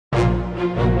The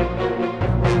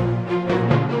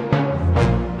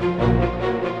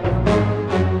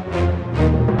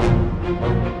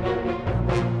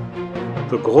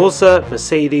Große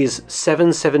Mercedes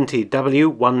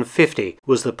 770W-150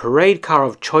 was the parade car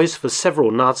of choice for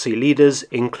several Nazi leaders,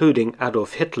 including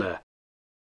Adolf Hitler.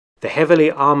 The heavily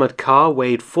armoured car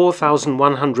weighed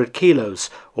 4,100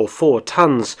 kilos, or 4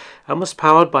 tons, and was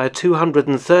powered by a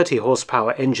 230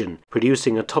 horsepower engine,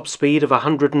 producing a top speed of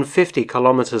 150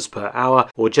 kilometers per hour,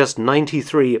 or just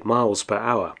 93 miles per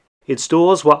hour. Its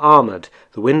doors were armoured,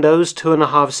 the windows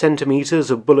 2.5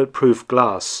 centimeters of bulletproof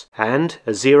glass, and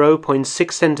a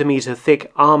 0.6 centimeter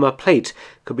thick armour plate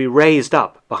could be raised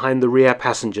up behind the rear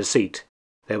passenger seat.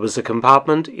 There was a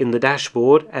compartment in the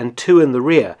dashboard and 2 in the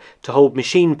rear to hold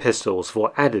machine pistols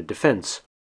for added defence.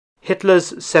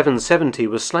 Hitler's 770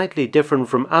 was slightly different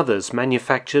from others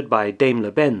manufactured by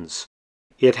Daimler-Benz.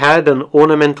 It had an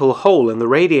ornamental hole in the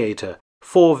radiator,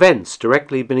 4 vents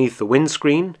directly beneath the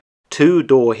windscreen, 2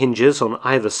 door hinges on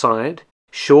either side,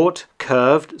 short,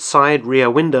 curved side rear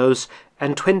windows,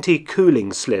 and 20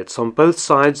 cooling slits on both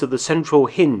sides of the central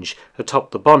hinge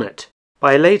atop the bonnet.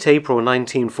 By late April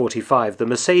 1945, the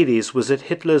Mercedes was at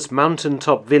Hitler's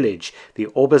mountaintop village, the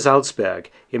Obersalzberg,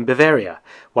 in Bavaria,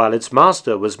 while its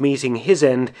master was meeting his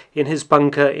end in his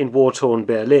bunker in war-torn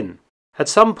Berlin. At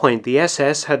some point, the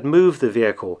SS had moved the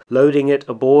vehicle, loading it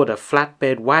aboard a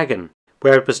flatbed wagon,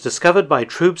 where it was discovered by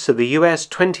troops of the US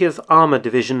 20th Armored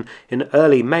Division in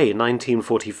early May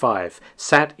 1945,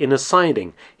 sat in a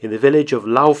siding in the village of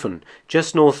Laufen,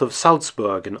 just north of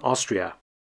Salzburg in Austria.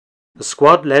 A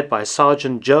squad led by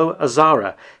Sergeant Joe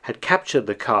Azara had captured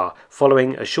the car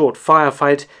following a short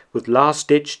firefight with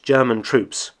last-ditch German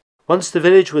troops. Once the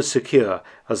village was secure,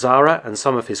 Azara and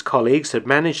some of his colleagues had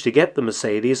managed to get the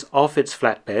Mercedes off its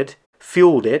flatbed,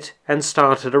 fueled it, and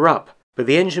started her up. But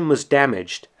the engine was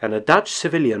damaged, and a Dutch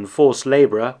civilian forced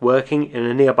labourer working in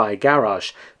a nearby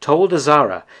garage told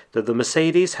Azara that the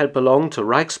Mercedes had belonged to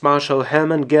Reichsmarschall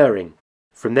Hermann Göring.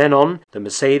 From then on, the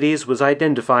Mercedes was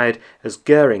identified as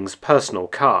Göring's personal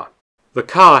car. The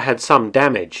car had some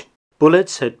damage.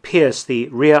 Bullets had pierced the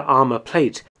rear armour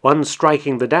plate, one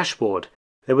striking the dashboard.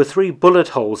 There were 3 bullet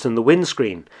holes in the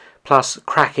windscreen, plus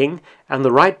cracking, and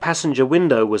the right passenger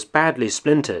window was badly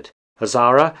splintered.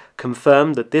 Azara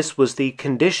confirmed that this was the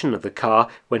condition of the car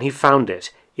when he found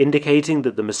it, indicating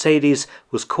that the Mercedes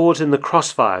was caught in the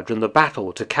crossfire during the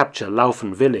battle to capture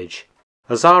Laufen village.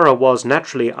 Azara was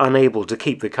naturally unable to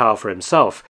keep the car for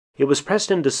himself. It was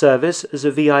pressed into service as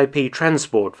a VIP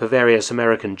transport for various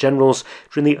American generals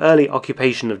during the early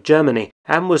occupation of Germany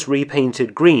and was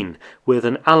repainted green with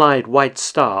an Allied white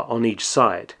star on each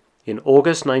side. In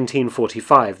August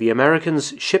 1945, the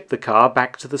Americans shipped the car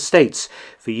back to the States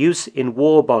for use in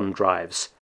war bond drives.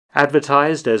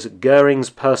 Advertised as Göring's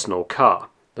personal car,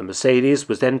 the Mercedes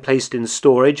was then placed in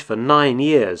storage for 9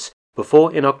 years,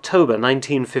 before in October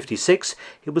 1956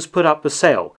 it was put up for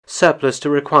sale, surplus to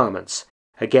requirements,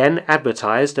 again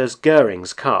advertised as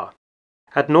Göring's car.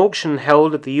 At an auction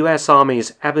held at the U.S.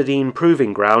 Army's Aberdeen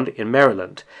Proving Ground in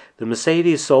Maryland, the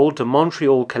Mercedes sold to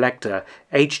Montreal collector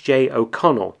H.J.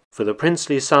 O'Connell for the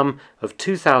princely sum of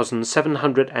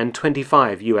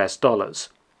 $2,725 US.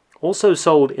 Also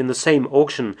sold in the same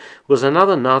auction was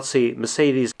another Nazi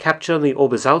Mercedes captured on the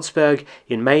Obersalzberg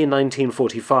in May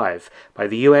 1945 by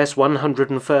the US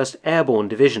 101st Airborne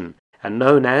Division and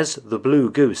known as the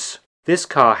Blue Goose. This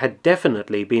car had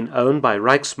definitely been owned by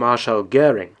Reichsmarschall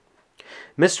Göring.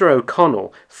 Mr.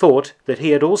 O'Connell thought that he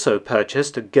had also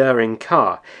purchased a Göring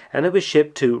car, and it was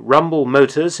shipped to Rumble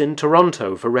Motors in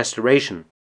Toronto for restoration.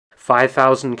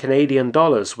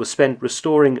 $5,000 was spent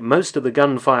restoring most of the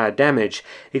gunfire damage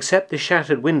except the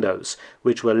shattered windows,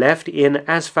 which were left in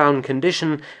as-found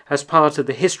condition as part of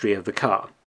the history of the car.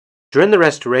 During the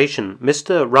restoration,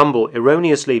 Mr. Rumble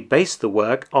erroneously based the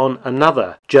work on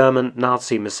another German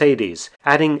Nazi Mercedes,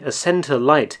 adding a center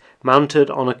light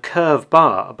mounted on a curved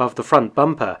bar above the front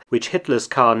bumper, which Hitler's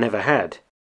car never had.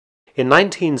 In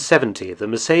 1970, the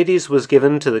Mercedes was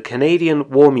given to the Canadian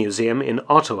War Museum in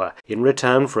Ottawa in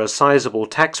return for a sizable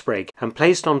tax break and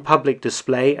placed on public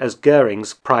display as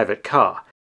Göring's private car.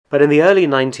 But in the early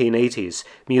 1980s,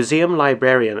 museum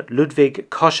librarian Ludwig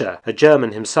Koscher, a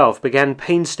German himself, began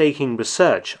painstaking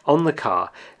research on the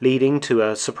car, leading to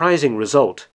a surprising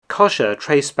result. Koscher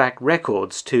traced back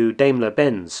records to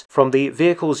Daimler-Benz from the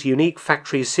vehicle's unique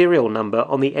factory serial number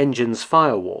on the engine's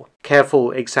firewall.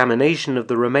 Careful examination of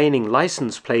the remaining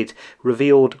license plate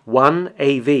revealed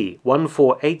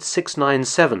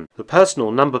 1AV148697, the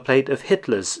personal number plate of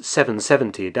Hitler's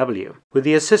 770W. With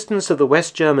the assistance of the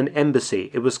West German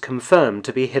embassy, it was confirmed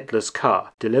to be Hitler's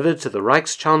car, delivered to the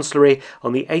Reichschancellery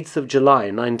on the 8th of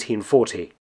July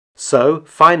 1940. So,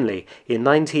 finally, in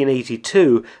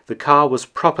 1982, the car was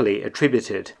properly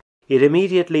attributed. It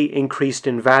immediately increased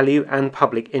in value and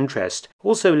public interest,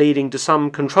 also leading to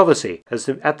some controversy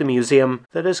at the museum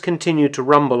that has continued to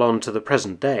rumble on to the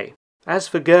present day. As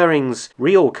for Goering's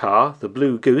real car, the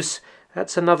Blue Goose,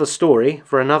 that's another story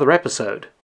for another episode.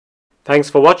 Thanks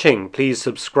for watching. Please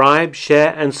subscribe,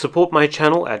 share and support my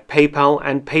channel at PayPal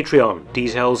and Patreon.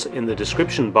 Details in the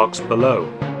description box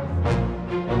below.